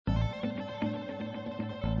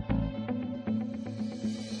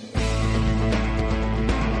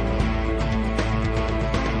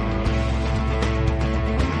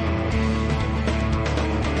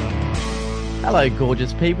Hello,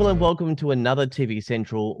 gorgeous people, and welcome to another TV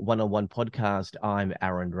Central one-on-one podcast. I'm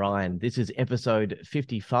Aaron Ryan. This is episode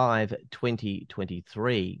 55,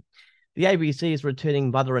 2023. The ABC is returning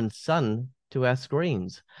mother and son to our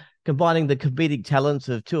screens, combining the comedic talents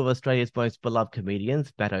of two of Australia's most beloved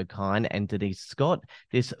comedians, Matt Okine and Denise Scott.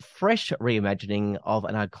 This fresh reimagining of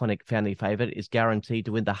an iconic family favourite is guaranteed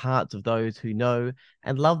to win the hearts of those who know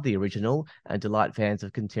and love the original and delight fans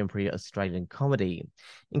of contemporary Australian comedy.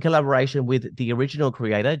 In collaboration with the original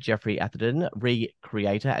creator, Jeffrey Atherton,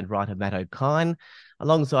 recreator and writer Matt Okine,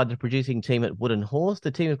 alongside the producing team at Wooden Horse, the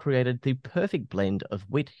team have created the perfect blend of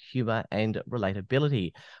wit, humour and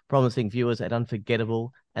relatability, promising viewers an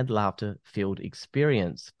unforgettable and laughter-filled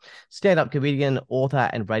experience. Stand-up comedian, author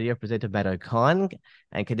and radio presenter Matt Okine,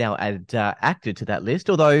 and can now add actor to that list,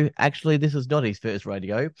 although actually this is not his first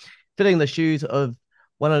rodeo, filling the shoes of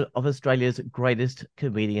one of Australia's greatest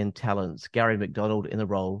comedian talents, Gary McDonald, in the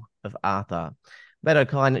role of Arthur. Matt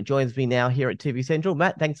Okine joins me now here at TV Central.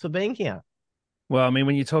 Matt, thanks for being here. Well, I mean,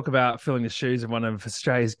 when you talk about filling the shoes of one of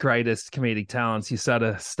Australia's greatest comedic talents, you start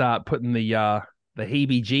putting the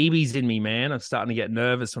heebie-jeebies in me, man. I'm starting to get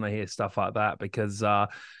nervous when I hear stuff like that because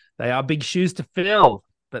they are big shoes to fill.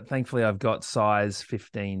 But thankfully, I've got size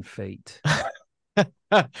 15 feet.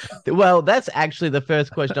 Well, that's actually the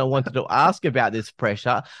first question I wanted to ask about this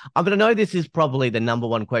pressure. I know this is probably the number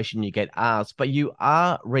one question you get asked, but you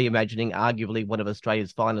are reimagining arguably one of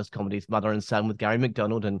Australia's finest comedies, Mother and Son, with Gary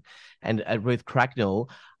McDonald and Ruth Cracknell.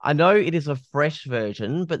 I know it is a fresh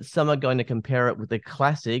version, but some are going to compare it with the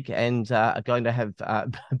classic and are going to have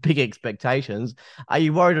big expectations. Are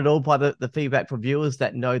you worried at all by the feedback from viewers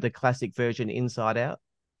that know the classic version inside out?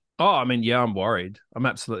 Oh, I mean, yeah, I'm worried. I'm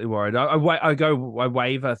absolutely worried. I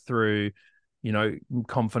waver through,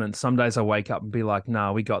 confidence. Some days I wake up and be like,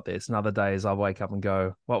 "Nah, we got this." And other days I wake up and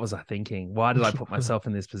go, "What was I thinking? Why did I put myself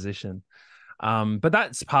in this position?" But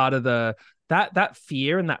that's part of that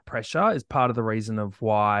fear and that pressure is part of the reason of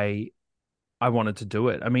why I wanted to do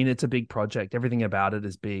it. I mean, it's a big project. Everything about it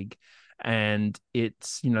is big, and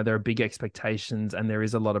it's there are big expectations and there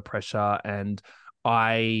is a lot of pressure, and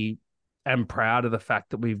I am proud of the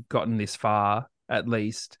fact that we've gotten this far, at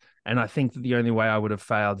least. And I think that the only way I would have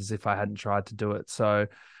failed is if I hadn't tried to do it. So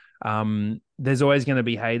there's always going to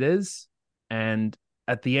be haters. And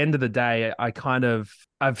at the end of the day, I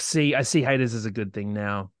see haters as a good thing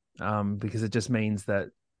now, because it just means that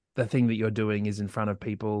the thing that you're doing is in front of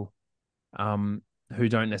people who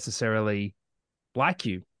don't necessarily like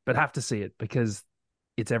you, but have to see it because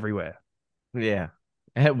it's everywhere. Yeah,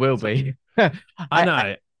 it will be. I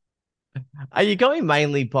know. Are you going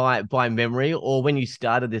mainly by memory, or when you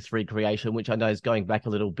started this recreation, which I know is going back a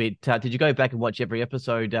little bit, did you go back and watch every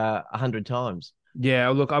episode 100 times? Yeah,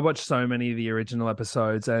 look, I watched so many of the original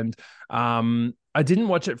episodes, and I didn't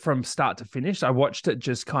watch it from start to finish. I watched it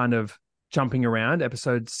just kind of jumping around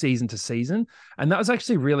season to season, and that was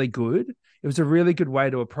actually really good. It was a really good way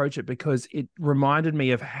to approach it because it reminded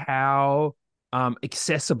me of how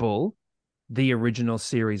accessible the original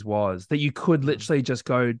series was, that you could literally just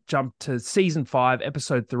go jump to season 5,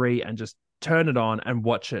 episode 3, and just turn it on and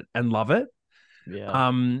watch it and love it.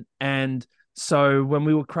 Yeah. And so when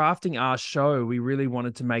we were crafting our show, we really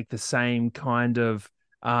wanted to make the same kind of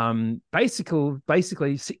basically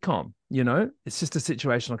sitcom. It's just a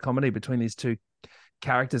situational comedy between these two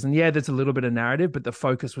characters. And yeah, there's a little bit of narrative, but the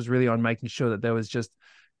focus was really on making sure that there was just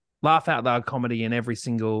laugh out loud comedy in every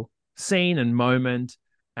single scene and moment,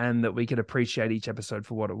 and that we could appreciate each episode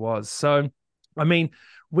for what it was. So, I mean,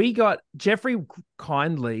 we got Jeffrey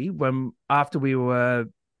kindly after we were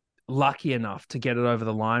lucky enough to get it over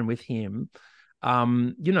the line with him.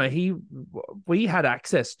 We had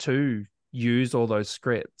access to use all those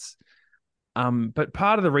scripts. But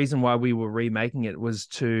part of the reason why we were remaking it was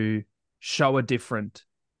to show a different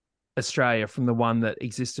Australia from the one that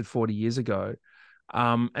existed 40 years ago.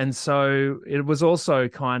 And so it was also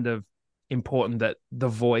kind of important that the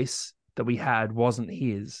voice that we had wasn't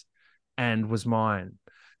his and was mine.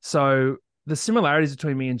 So the similarities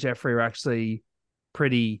between me and Jeffrey are actually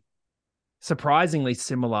pretty surprisingly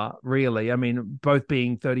similar, really. I mean, both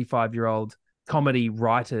being 35-year-old comedy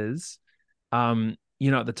writers, at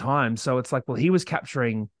the time. So it's like, well, he was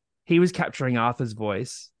capturing Arthur's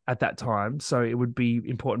voice at that time. So it would be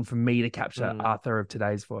important for me to capture Arthur of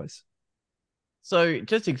today's voice. So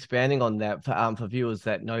just expanding on that for viewers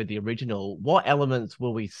that know the original, what elements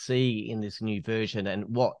will we see in this new version and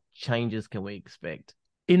what changes can we expect?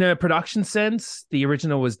 In a production sense, the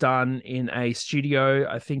original was done in a studio,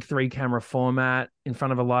 I think 3-camera format in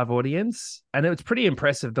front of a live audience. And it was pretty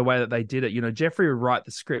impressive the way that they did it. Jeffrey would write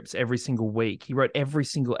the scripts every single week. He wrote every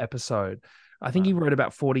single episode. I think he wrote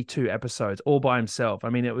about 42 episodes all by himself. I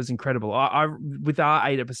mean, it was incredible. I with our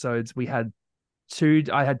 8 episodes, I had two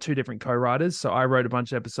different co-writers. So I wrote a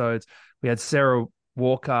bunch of episodes. We had Sarah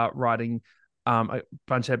Walker writing a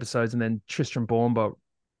bunch of episodes, and then Tristram Baumba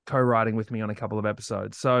co-writing with me on a couple of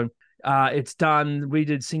episodes. So it's done. We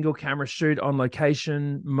did single camera shoot on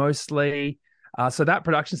location mostly. So that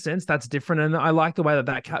production sense, that's different. And I like the way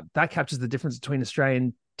that captures the difference between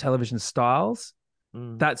Australian television styles.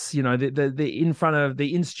 That's, you know,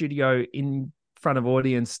 the in studio, in front of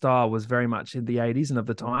audience style was very much in the 80s and of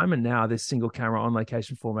the time. And now this single camera on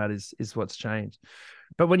location format is what's changed.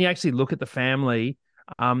 But when you actually look at the family,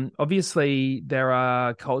 obviously there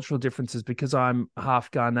are cultural differences because I'm half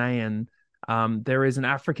Ghanaian. There is an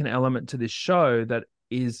African element to this show that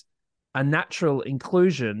is a natural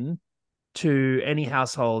inclusion to any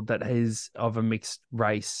household that is of a mixed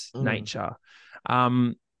race nature.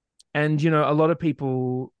 And, you know, a lot of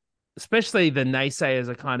people, especially the naysayers,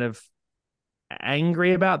 are kind of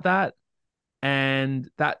angry about that. And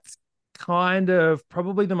that's kind of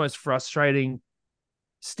probably the most frustrating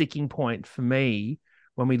sticking point for me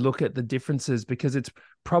when we look at the differences, because it's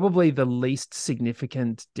probably the least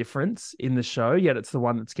significant difference in the show, yet it's the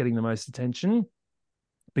one that's getting the most attention,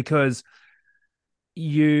 because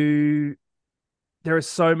there are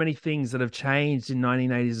so many things that have changed in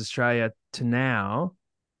 1980s Australia to now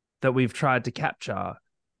that we've tried to capture.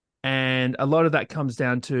 And a lot of that comes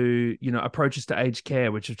down to, you know, approaches to aged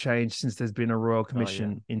care, which have changed since there's been a Royal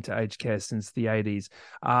Commission into aged care since the 80s.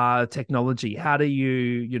 Technology. How do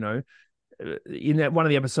you know, in one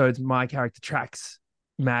of the episodes, my character tracks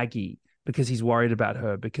Maggie because he's worried about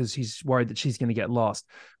her, because he's worried that she's going to get lost,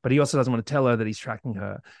 but he also doesn't want to tell her that he's tracking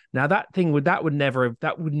her. Now that would never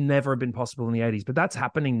have been possible in the 80s, but that's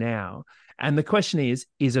happening now. And the question is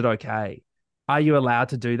it okay? Are you allowed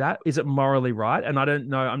to do that? Is it morally right? And I don't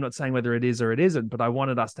know. I'm not saying whether it is or it isn't, but I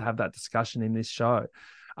wanted us to have that discussion in this show.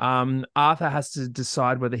 Arthur has to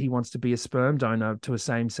decide whether he wants to be a sperm donor to a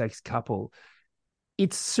same-sex couple.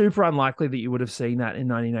 It's super unlikely that you would have seen that in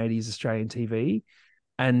 1980s Australian TV.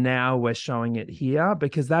 And now we're showing it here,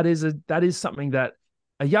 because that is something that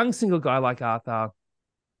a young single guy like Arthur,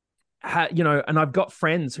 you know, and I've got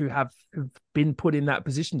friends who've been put in that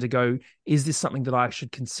position to go, is this something that I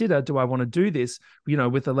should consider? Do I want to do this? You know,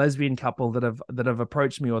 with a lesbian couple that have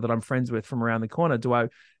approached me or that I'm friends with from around the corner,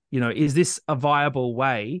 is this a viable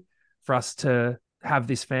way for us to have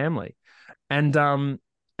this family? And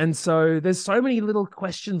so there's so many little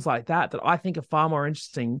questions like that I think are far more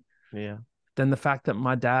interesting than the fact that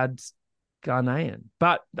my dad's Ghanaian.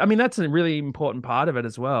 But I mean, that's a really important part of it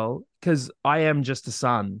as well, because I am just a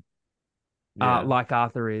son. Like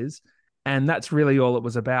Arthur is. And that's really all it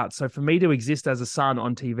was about. So for me to exist as a son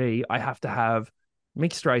on TV, I have to have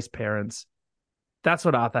mixed race parents. That's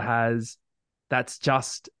what Arthur has. That's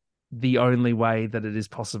just the only way that it is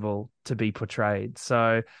possible to be portrayed.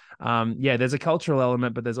 So, there's a cultural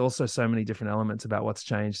element, but there's also so many different elements about what's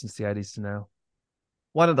changed since the 80s to now.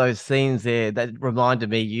 One of those scenes there that reminded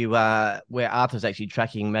me, where Arthur's actually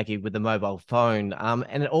tracking Maggie with the mobile phone.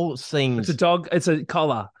 And it all seems... It's a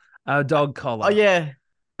collar. A dog collar. Oh, yeah.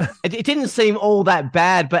 It didn't seem all that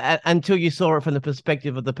bad, but until you saw it from the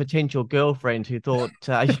perspective of the potential girlfriend who thought,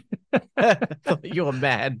 thought you were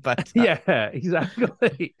mad. But yeah,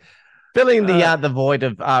 exactly. Filling the void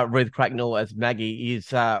of Ruth Cracknell as Maggie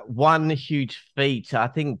is one huge feat. I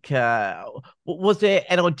think, was there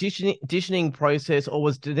an auditioning process, or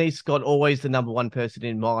was Denise Scott always the number one person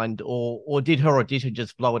in mind, or did her audition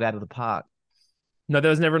just blow it out of the park? No,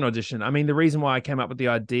 there was never an audition. I mean, the reason why I came up with the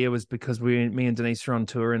idea was because me and Denise were on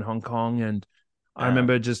tour in Hong Kong, and I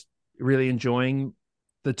remember just really enjoying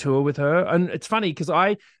the tour with her. And it's funny because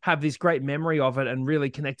I have this great memory of it and really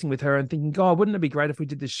connecting with her and thinking, God, wouldn't it be great if we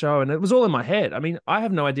did this show? And it was all in my head. I mean, I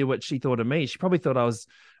have no idea what she thought of me. She probably thought I was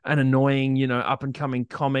an annoying, up and coming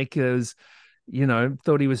comic,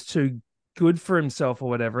 thought he was too good for himself or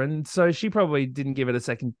whatever. And so she probably didn't give it a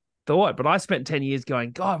second thought, but I spent 10 years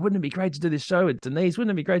going, God, wouldn't it be great to do this show with Denise?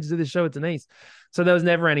 Wouldn't it be great to do this show with Denise? So there was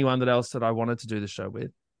never anyone else that I wanted to do the show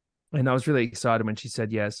with. And I was really excited when she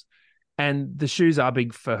said yes. And the shoes are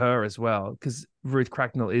big for her as well, because Ruth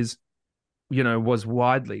Cracknell was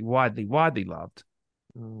widely loved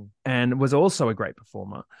and was also a great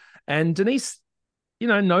performer. And Denise,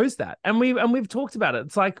 knows that. And we've talked about it.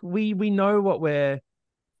 It's like we know what we're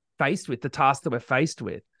faced with, the task that we're faced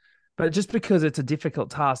with. But just because it's a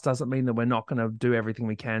difficult task doesn't mean that we're not going to do everything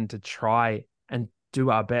we can to try and do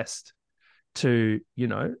our best to,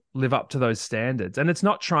 live up to those standards. And it's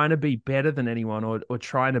not trying to be better than anyone or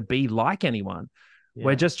trying to be like anyone. Yeah.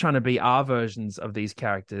 We're just trying to be our versions of these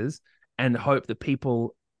characters and hope that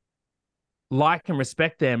people like and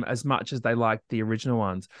respect them as much as they liked the original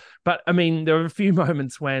ones. But I mean, there were a few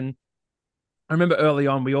moments when I remember early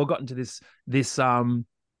on we all got into this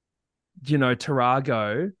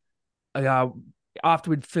Tarago uh, after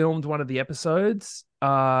we'd filmed one of the episodes,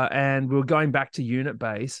 and we were going back to unit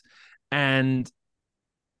base, and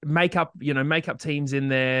makeup teams in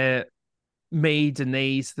there. Me,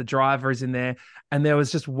 Denise, the driver is in there, and there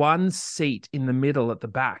was just one seat in the middle at the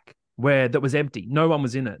back that was empty. No one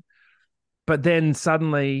was in it. But then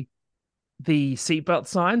suddenly the seatbelt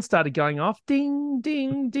sign started going off, ding,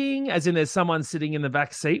 ding, ding, as in there's someone sitting in the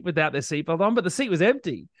back seat without their seatbelt on, but the seat was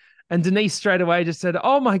empty. And Denise straight away just said,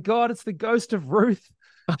 "Oh my God, it's the ghost of Ruth.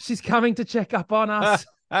 She's coming to check up on us.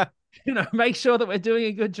 Make sure that we're doing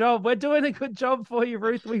a good job. We're doing a good job for you,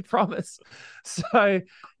 Ruth. We promise." So,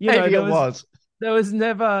 Maybe it was. There was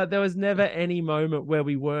never any moment where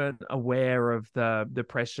we weren't aware of the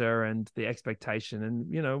pressure and the expectation.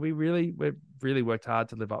 And, we really worked hard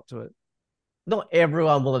to live up to it. Not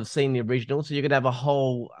everyone will have seen the original, so you're going to have a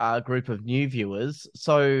whole group of new viewers.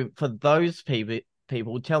 So for those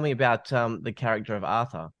people, tell me about the character of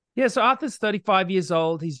Arthur. Yeah, so Arthur's 35 years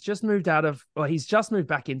old. He's just moved back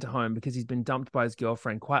into home because he's been dumped by his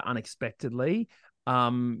girlfriend quite unexpectedly,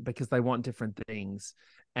 because they want different things.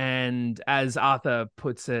 And as Arthur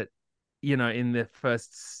puts it, in the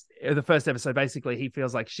first episode, basically he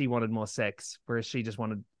feels like she wanted more sex, whereas she just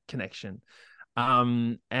wanted connection.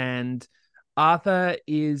 And Arthur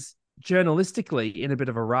is journalistically in a bit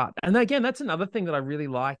of a rut. And again, that's another thing that I really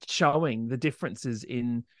like, showing the differences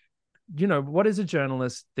in what is a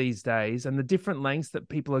journalist these days and the different lengths that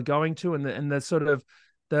people are going to, and the sort of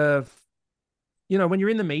when you're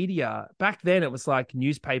in the media back then, it was like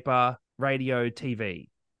newspaper, radio, TV,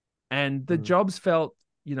 and the jobs felt,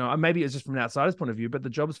 maybe it was just from an outsider's point of view, but the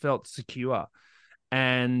jobs felt secure,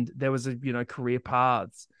 and there was career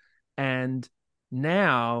paths. And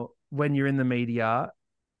now when you're in the media,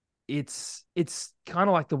 it's kind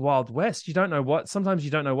of like the Wild West. Sometimes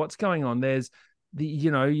you don't know what's going on. There's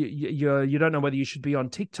you don't know whether you should be on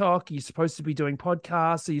TikTok. Are you supposed to be doing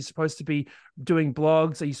podcasts? Are you supposed to be doing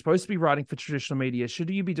blogs? Are you supposed to be writing for traditional media? Should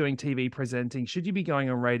you be doing TV presenting? Should you be going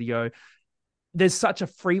on radio? There's such a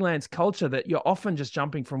freelance culture that you're often just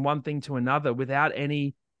jumping from one thing to another without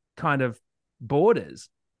any kind of borders.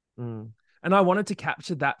 And I wanted to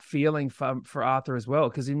capture that feeling for Arthur as well,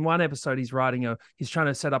 because in one episode he's trying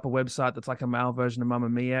to set up a website that's like a male version of Mamma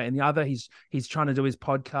Mia. In the other, he's trying to do his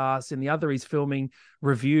podcast. In the other, he's filming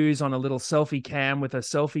reviews on a little selfie cam with a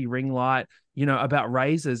selfie ring light, about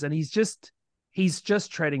razors. And he's just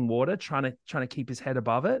treading water, trying to keep his head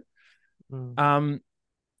above it.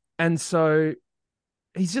 And so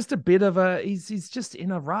he's just he's just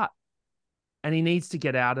in a rut, and he needs to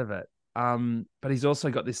get out of it. But he's also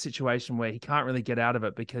got this situation where he can't really get out of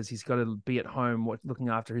it because he's got to be at home looking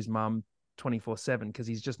after his mum 24/7, because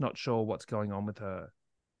he's just not sure what's going on with her.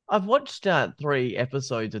 I've watched 3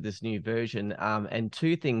 episodes of this new version, and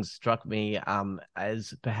 2 things struck me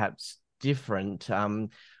as perhaps different to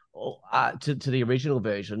the original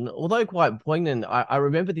version. Although quite poignant, I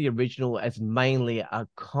remember the original as mainly a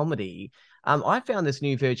comedy. I found this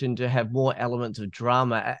new version to have more elements of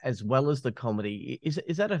drama as well as the comedy.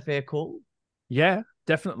 Is that a fair call? Yeah,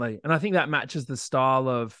 definitely. And I think that matches the style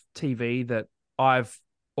of TV that I've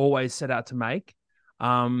always set out to make,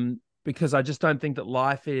 because I just don't think that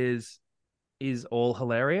life is all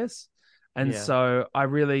hilarious. And so I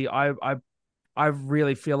really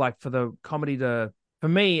feel like for the comedy for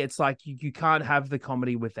me, it's like you can't have the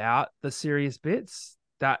comedy without the serious bits.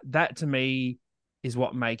 That to me is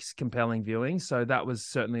what makes compelling viewing. So that was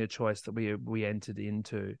certainly a choice that we entered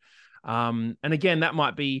into. And again, that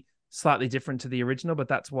might be slightly different to the original, but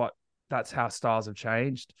that's how styles have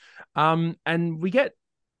changed. And we get,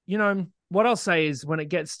 what I'll say is when it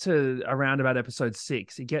gets to around about episode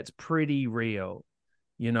 6, it gets pretty real,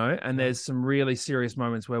 and there's some really serious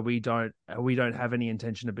moments where we don't have any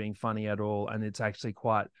intention of being funny at all. And it's actually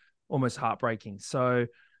quite almost heartbreaking. So,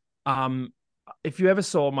 if you ever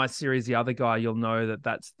saw my series, The Other Guy, you'll know that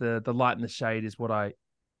that's the light and the shade is what I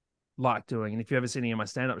like doing. And if you ever seen any of my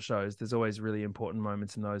stand-up shows, there's always really important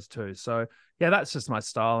moments in those too. So yeah, that's just my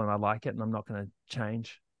style and I like it and I'm not going to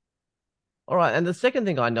change. All right. And the second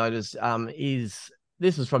thing I noticed is,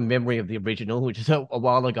 this is from memory of the original, which is a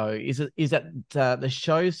while ago, is that the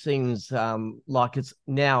show seems like it's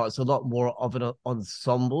a lot more of an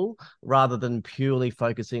ensemble rather than purely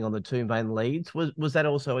focusing on the 2 main leads. Was that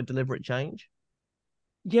also a deliberate change?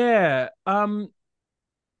 Yeah.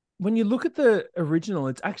 When you look at the original,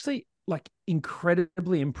 it's actually like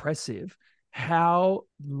incredibly impressive how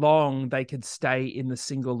long they could stay in the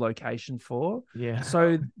single location for. Yeah.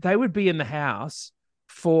 So they would be in the house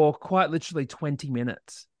for quite literally 20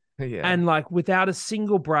 minutes. Yeah. And like without a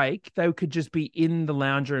single break, they could just be in the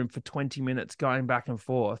lounge room for 20 minutes going back and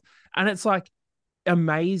forth. And it's like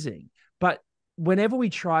amazing. But whenever we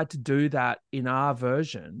tried to do that in our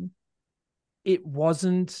version, it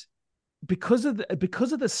wasn't because of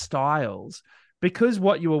the styles, because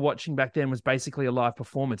what you were watching back then was basically a live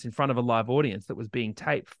performance in front of a live audience that was being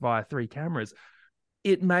taped via 3 cameras.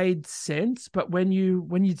 It made sense, but when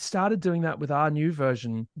you started doing that with our new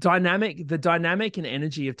version, the dynamic and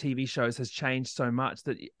energy of TV shows has changed so much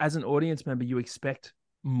that as an audience member you expect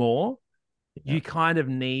more. Yeah. You kind of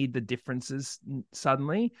need the differences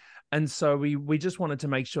suddenly. And so we just wanted to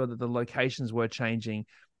make sure that the locations were changing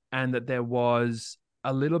and that there was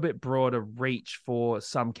a little bit broader reach for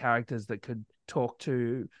some characters that could talk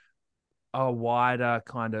to a wider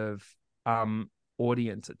kind of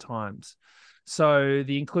audience at times. So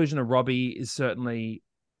the inclusion of Robbie is certainly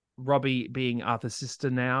Robbie being Arthur's sister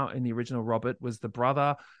now. In the original, Robert was the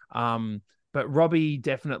brother. But Robbie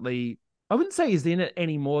definitely, I wouldn't say he's in it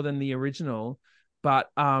any more than the original, but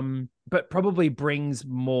probably brings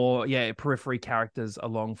more, periphery characters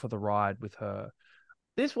along for the ride with her.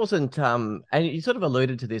 This wasn't, and you sort of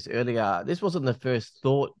alluded to this earlier. This wasn't the first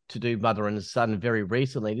thought to do mother and son very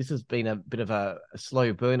recently. This has been a bit of a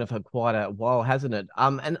slow burner for quite a while, hasn't it?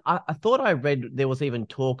 And I thought I read there was even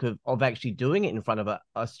talk of actually doing it in front of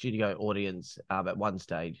a studio audience at one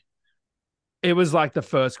stage. It was like the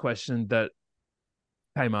first question that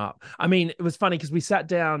came up. I mean, it was funny because we sat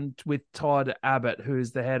down with Todd Abbott,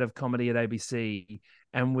 who's the head of comedy at ABC,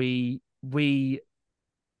 and we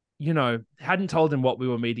hadn't told him what we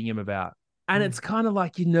were meeting him about. And it's kind of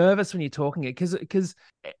like you're nervous when you're talking it because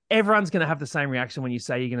everyone's going to have the same reaction when you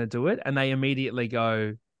say you're going to do it. And they immediately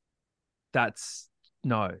go,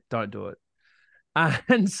 no, don't do it.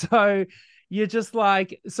 And so you're just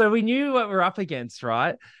like, so we knew what we're up against,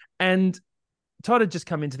 right? And Todd had just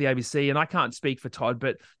come into the ABC, and I can't speak for Todd,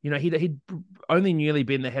 but he'd only newly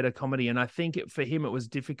been the head of comedy, and I think for him it was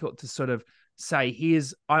difficult to sort of say,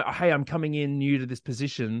 "Hey, I'm coming in new to this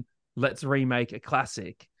position. Let's remake a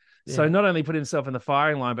classic." Yeah. So not only put himself in the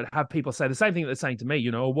firing line, but have people say the same thing that they're saying to me.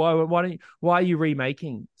 Why are you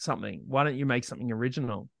remaking something? Why don't you make something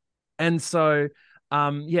original? And so,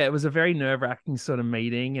 it was a very nerve-wracking sort of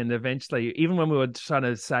meeting, and eventually, even when we were trying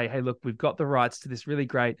to say, "Hey, look, we've got the rights to this really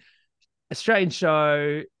great Australian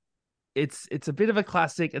show. It's a bit of a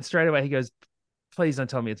classic." And straight away he goes, "Please don't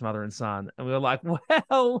tell me it's mother and son." And we were like,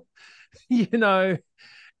 well,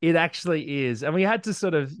 it actually is. And we had to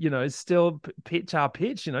sort of, still pitch our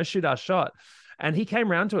pitch, shoot our shot. And he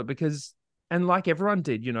came around to it and like everyone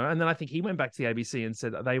did, and then I think he went back to the ABC and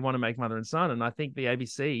said they want to make mother and son. And I think the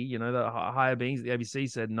ABC, the higher beings at the ABC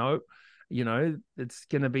said, no, it's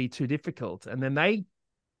going to be too difficult. And then they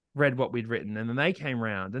read what we'd written, and then they came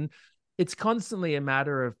around. And it's constantly a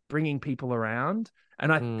matter of bringing people around.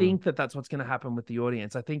 And I think that that's what's going to happen with the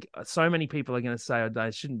audience. I think so many people are going to say, "Oh, I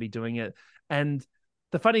shouldn't be doing it." And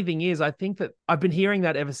the funny thing is, I think that I've been hearing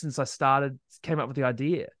that ever since I came up with the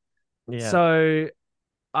idea. Yeah. So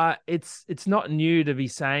it's not new to be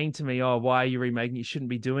saying to me, "Oh, why are you remaking? You shouldn't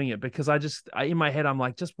be doing it." Because in my head, I'm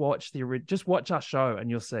like, just watch our show and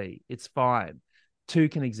you'll see it's fine. Two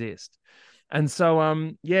can exist. And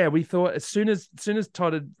so, we thought as soon as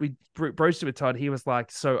we broached it with Todd, he was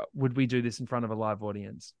like, "So would we do this in front of a live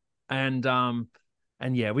audience?" And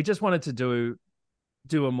we just wanted to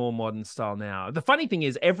do a more modern style now. The funny thing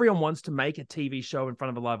is, everyone wants to make a TV show in front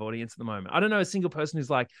of a live audience at the moment. I don't know a single person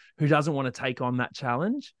who doesn't want to take on that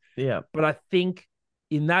challenge. Yeah, but I think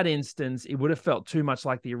in that instance, it would have felt too much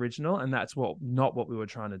like the original, and that's not what we were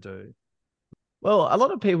trying to do. Well, a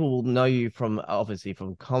lot of people will know you obviously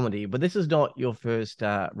from comedy, but this is not your first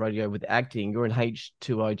rodeo with acting. You're in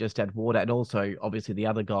H2O, Just Add Water, and also obviously the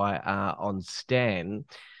other guy on Stan.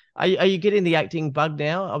 Are you getting the acting bug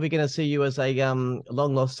now? Are we going to see you as a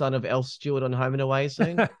long lost son of Al Stewart on Home and Away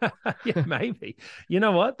soon? Yeah, maybe. You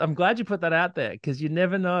know what? I'm glad you put that out there because you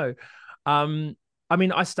never know. I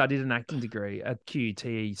mean, I studied an acting degree at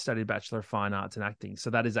QUT, studied Bachelor of Fine Arts in Acting. So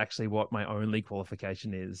that is actually what my only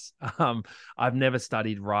qualification is. I've never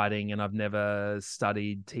studied writing, and I've never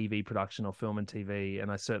studied TV production or film and TV. And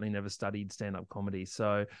I certainly never studied stand-up comedy.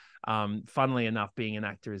 So funnily enough, being an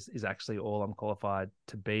actor is actually all I'm qualified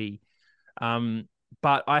to be.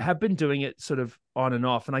 But I have been doing it sort of on and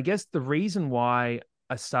off. And I guess the reason why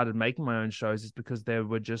I started making my own shows is because there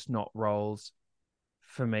were just not roles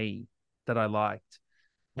for me that I liked.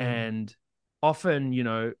 And often,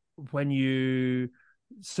 when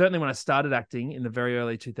I started acting in the very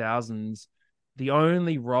early 2000s, the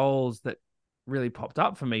only roles that really popped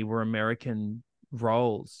up for me were American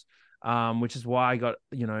roles. Which is why I got,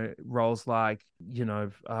 roles like, in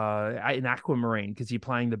Aquamarine, because you're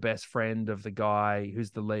playing the best friend of the guy who's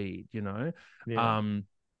the lead, Yeah. Um,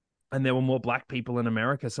 and there were more black people in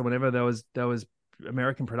America. So whenever there was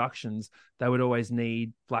American productions, they would always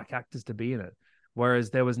need black actors to be in it. Whereas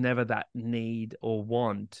there was never that need or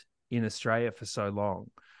want in Australia for so long.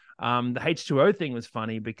 The H2O thing was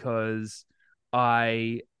funny because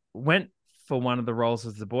I went for one of the roles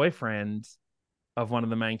as the boyfriend of one of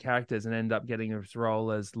the main characters and ended up getting his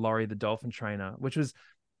role as Laurie the dolphin trainer, which was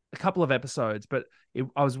a couple of episodes, but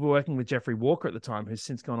I was working with Jeffrey Walker at the time, who's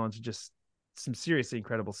since gone on to just some seriously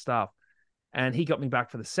incredible stuff. And he got me back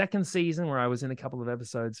for the second season where I was in a couple of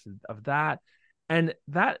episodes of that. And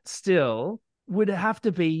that still would have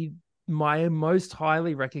to be my most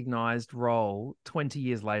highly recognized role 20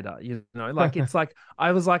 years later. It's like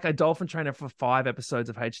I was like a dolphin trainer for 5 episodes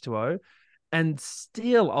of H2O. And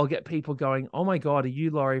still I'll get people going, oh my God, are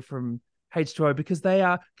you Laurie from H2O? Because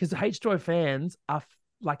the H2O fans are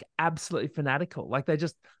like absolutely fanatical. Like they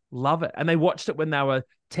just love it. And they watched it when they were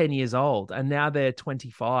 10 years old and now they're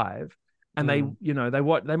 25. And they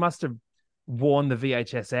must have worn the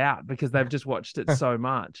VHS out because they've just watched it so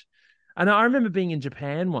much. And I remember being in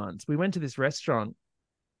Japan once. We went to this restaurant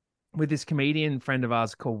with this comedian friend of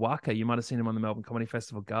ours called Waka. You might have seen him on the Melbourne Comedy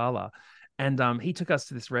Festival Gala. And he took us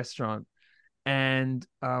to this restaurant. And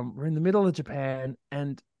we're in the middle of Japan,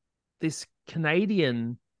 and this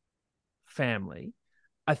Canadian family,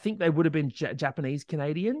 I think they would have been Japanese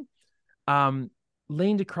Canadian,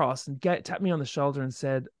 leaned across and tapped me on the shoulder and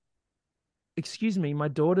said, "Excuse me, my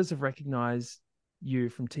daughters have recognized you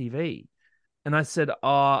from TV." And I said,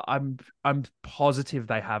 "Oh, I'm positive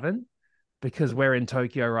they haven't, because we're in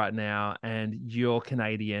Tokyo right now and you're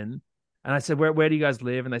Canadian." And I said, where do you guys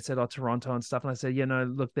live? And they said, oh, Toronto and stuff. And I said,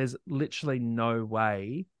 look, there's literally no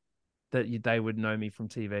way that they would know me from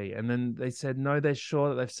TV. And then they said, no, they're sure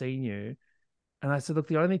that they've seen you. And I said, look,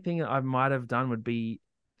 the only thing I might have done would be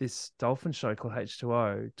this dolphin show called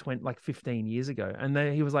H2O 15 years ago. And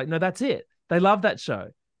he was like, no, that's it. They love that show.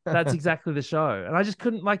 That's exactly the show. And I just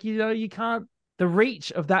couldn't, you can't, the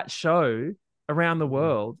reach of that show around the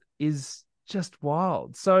world is just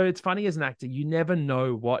wild. So it's funny, as an actor, you never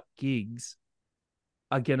know what gigs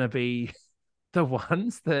are gonna be the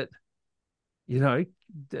ones that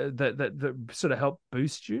that sort of help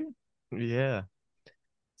boost you. Yeah.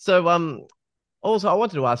 So also I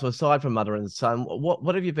wanted to ask, aside from Mother and Son,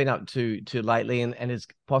 what have you been up to lately, and is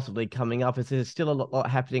possibly coming up? Is there still a lot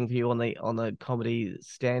happening for you on the comedy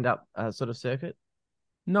stand-up sort of circuit?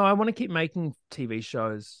 No, I want to keep making TV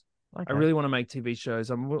shows. Okay. I really want to make TV shows.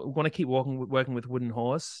 I want to keep working with Wooden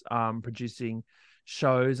Horse, producing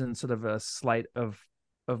shows and sort of a slate of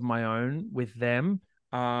my own with them.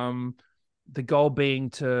 The goal being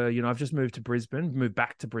to, I've just moved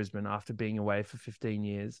back to Brisbane after being away for 15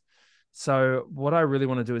 years. So what I really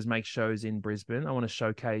want to do is make shows in Brisbane. I want to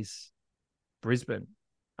showcase Brisbane,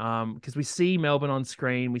 because we see Melbourne on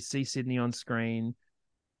screen, we see Sydney on screen,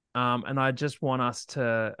 and I just want us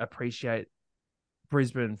to appreciate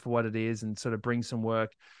Brisbane for what it is and sort of bring some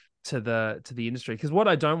work to the industry. Because what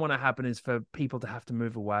I don't want to happen is for people to have to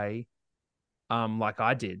move away, like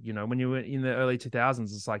I did. When you were in the early 2000s,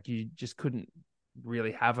 it's like you just couldn't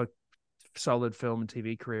really have a solid film and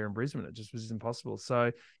TV career in Brisbane. It just was impossible.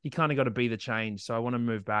 So you kind of got to be the change. So I want to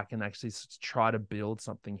move back and actually try to build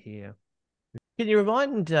something here. Can you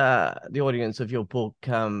remind the audience of your book,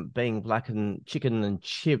 Being Black and Chicken and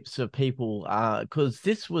Chips, for people? Because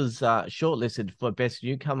this was shortlisted for Best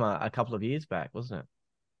Newcomer a couple of years back, wasn't it?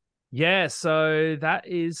 Yeah, so that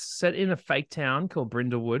is set in a fake town called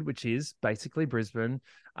Brindlewood, which is basically Brisbane.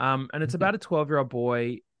 And it's about a 12-year-old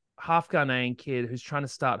boy, half Ghanaian kid, who's trying to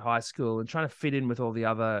start high school and trying to fit in with all the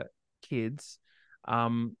other kids,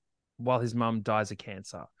 while his mum dies of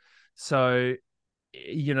cancer. So,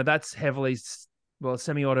 that's heavily,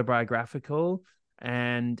 semi-autobiographical,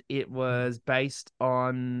 and it was based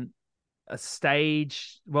on a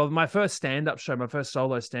stage. Well, my first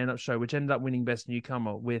solo stand-up show, which ended up winning Best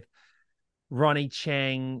Newcomer with Ronnie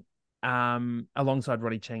Cheng, alongside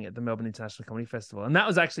Ronnie Cheng at the Melbourne International Comedy Festival. And that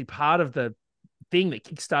was actually part of the thing that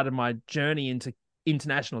kickstarted my journey into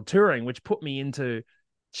international touring, which put me into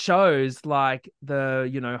shows like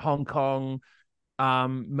the, Hong Kong,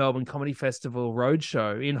 Melbourne Comedy Festival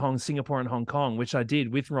roadshow in Singapore and Hong Kong, which I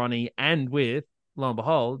did with Ronnie and with, lo and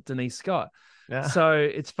behold, Denise Scott. Yeah. So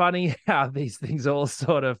it's funny how these things all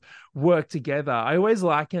sort of work together. I always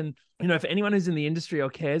liken, for anyone who's in the industry or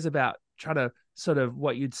cares about trying to sort of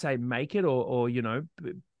what you'd say make it or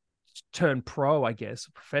turn pro, I guess,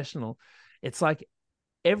 professional, It's like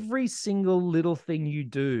every single little thing you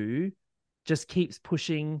do just keeps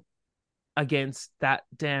pushing against that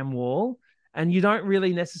damn wall. And you don't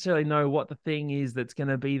really necessarily know what the thing is that's going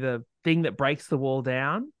to be the thing that breaks the wall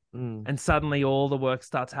down. Mm. And suddenly all the work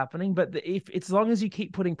starts happening. But if it's as long as you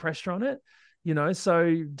keep putting pressure on it,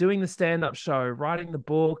 so doing the stand-up show, writing the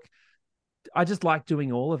book, I just like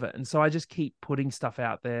doing all of it. And so I just keep putting stuff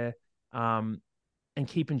out there and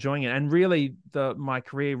keep enjoying it. And really my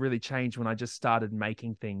career really changed when I just started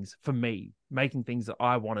making things for me, making things that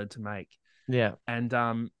I wanted to make. Yeah. And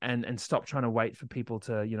stop trying to wait for people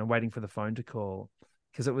to, waiting for the phone to call,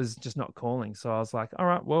 because it was just not calling. So I was like, all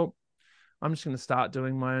right, well, I'm just going to start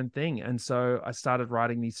doing my own thing. And so I started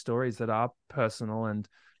writing these stories that are personal and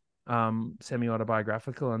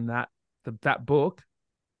semi-autobiographical. And that book,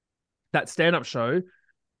 that stand-up show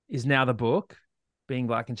is now the book, Being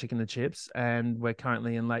Black and Chicken and Chips. And we're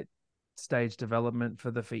currently in late stage development for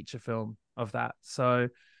the feature film of that. So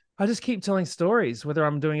I just keep telling stories, whether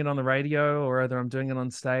I'm doing it on the radio or whether I'm doing it on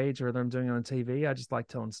stage or whether I'm doing it on TV. I just like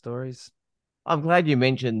telling stories. I'm glad you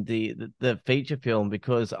mentioned the feature film,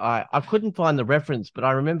 because I couldn't find the reference, but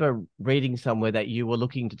I remember reading somewhere that you were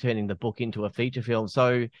looking to turning the book into a feature film.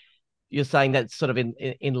 So you're saying that's sort of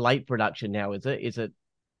in late production now, is it? Is it?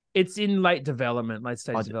 It's in late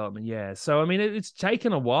stage development. Yeah. So, I mean, it's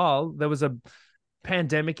taken a while. There was a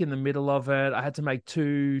pandemic in the middle of it. I had to make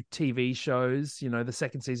 2 TV shows, the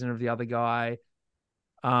second season of The Other Guy,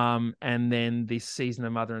 and then this season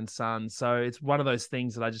of Mother and Son. So it's one of those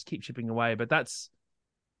things that I just keep chipping away. But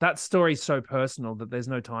that story's so personal that there's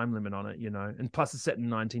no time limit on it, and plus it's set in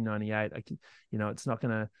 1998. It's not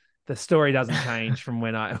gonna, the story doesn't change from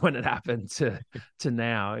when it happened to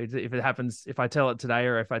now. If it happens, if I tell it today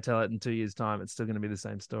or if I tell it in 2 years' time, it's still going to be the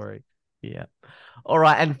same story. Yeah. All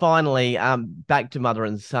right. And finally, back to Mother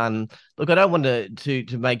and Son. Look, I don't want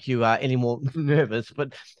to make you any more nervous,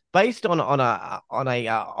 but based on a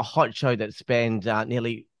hot show that spanned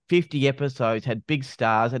nearly 50 episodes, had big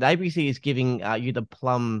stars, and ABC is giving you the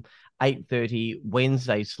plum 8:30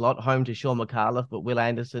 Wednesday slot, home to Sean McAuliffe, but Will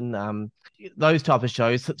Anderson, those type of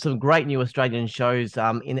shows. Some great new Australian shows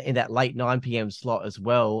in that late 9 p.m. slot as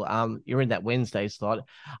well. You're in that Wednesday slot.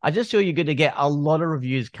 I just feel you're going to get a lot of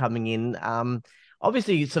reviews coming in.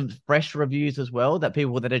 Obviously some fresh reviews as well, that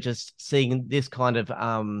people that are just seeing this kind of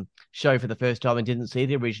show for the first time and didn't see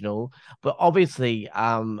the original. But obviously,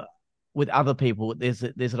 with other people, there's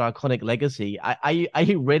an iconic legacy. Are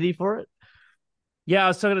you ready for it? Yeah, I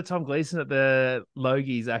was talking to Tom Gleason at the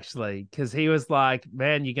Logies, actually, because he was like,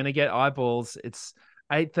 man, you're going to get eyeballs. It's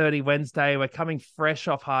 8:30 Wednesday. We're coming fresh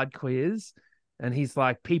off Hard Quiz. And he's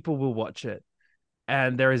like, people will watch it.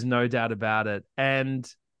 And there is no doubt about it. And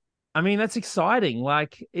I mean, that's exciting.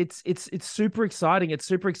 Like, it's super exciting. It's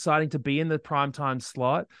super exciting to be in the primetime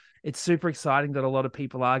slot. It's super exciting that a lot of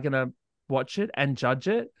people are going to watch it and judge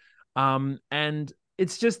it. And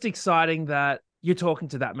it's just exciting that you're talking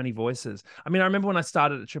to that many voices. I mean, I remember when I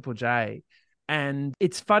started at Triple J, and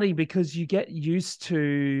it's funny because you get used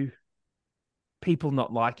to people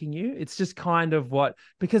not liking you. It's just kind of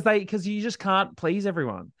because you just can't please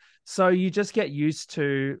everyone. So you just get used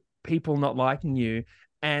to people not liking you.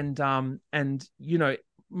 And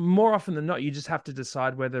more often than not, you just have to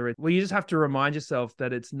decide you just have to remind yourself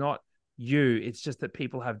that it's not you. It's just that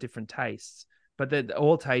people have different tastes, but that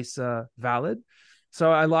all tastes are valid. So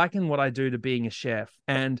I liken what I do to being a chef.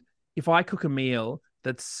 And if I cook a meal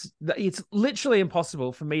it's literally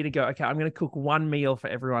impossible for me to go, okay, I'm going to cook one meal for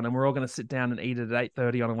everyone and we're all going to sit down and eat it at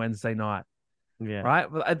 8:30 on a Wednesday night. Yeah. Right.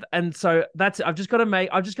 And so I've just got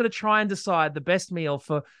to try and decide the best meal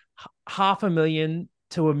for 500,000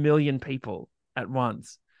 to 1 million people at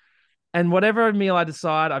once. And whatever meal I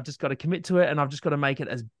decide, I've just got to commit to it, and I've just got to make it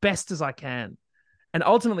as best as I can. And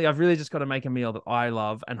ultimately, I've really just got to make a meal that I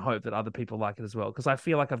love and hope that other people like it as well, because I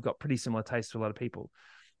feel like I've got pretty similar tastes to a lot of people.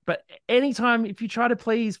 But anytime, if you try to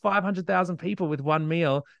please 500,000 people with one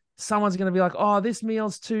meal, someone's going to be like, oh, this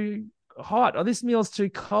meal's too hot, or this meal's too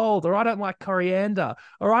cold, or I don't like coriander,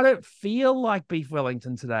 or I don't feel like beef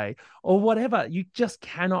Wellington today, or whatever. You just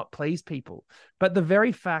cannot please people. But the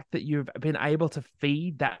very fact that you've been able to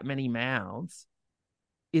feed that many mouths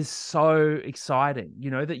is so exciting,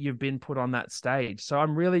 that you've been put on that stage. So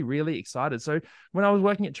I'm really, really excited. So when I was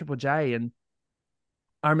working at Triple J, and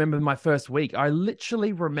I remember my first week, I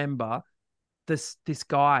literally remember this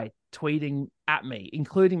guy tweeting at me,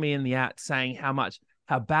 including me in the at, saying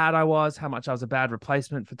how bad I was, how much I was a bad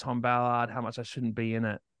replacement for Tom Ballard, how much I shouldn't be in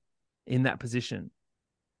that position.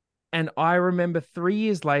 And I remember 3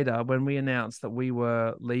 years later, when we announced that we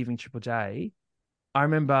were leaving Triple J, I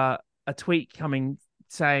remember a tweet coming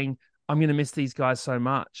saying, I'm going to miss these guys so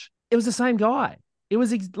much. It was the same guy. It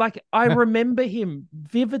was like, I remember him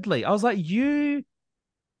vividly. I was like, you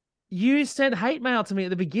sent hate mail to me at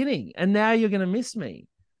the beginning, and now you're going to miss me.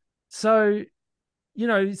 So,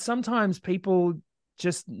 sometimes people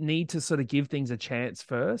just need to sort of give things a chance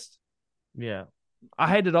first. Yeah. I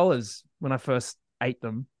hated olives when I first ate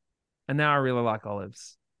them, and now I really like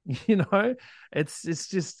olives. It's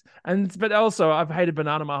just, but also I've hated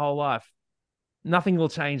banana my whole life. Nothing will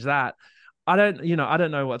change that. I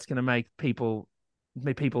don't know what's going to make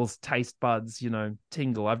people's taste buds,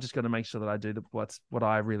 tingle. I've just got to make sure that I do what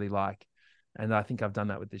I really like. And I think I've done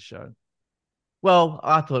that with this show. Well,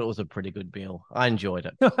 I thought it was a pretty good meal. I enjoyed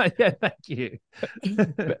it. Yeah, thank you.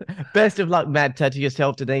 Best of luck, Matt, to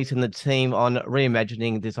yourself, Denise, and the team on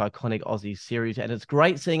reimagining this iconic Aussie series. And it's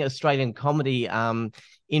great seeing Australian comedy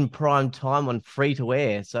in prime time on free to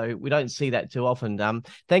air. So we don't see that too often.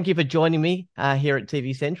 Thank you for joining me here at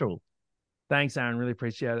TV Central. Thanks, Aaron. Really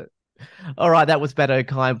appreciate it. All right, that was Matt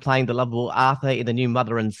Okine playing the lovable Arthur in the new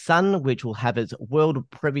Mother and Son, which will have its world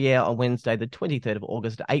premiere on Wednesday, the 23rd of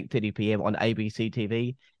August at 8:30 p.m. on ABC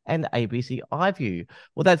TV and ABC iView.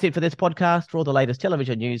 Well, that's it for this podcast. For all the latest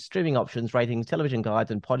television news, streaming options, ratings, television guides,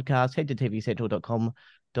 and podcasts, head to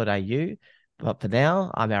tvcentral.com.au. But for now,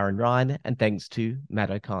 I'm Aaron Ryan, and thanks to Matt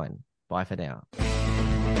Okine. Bye for now.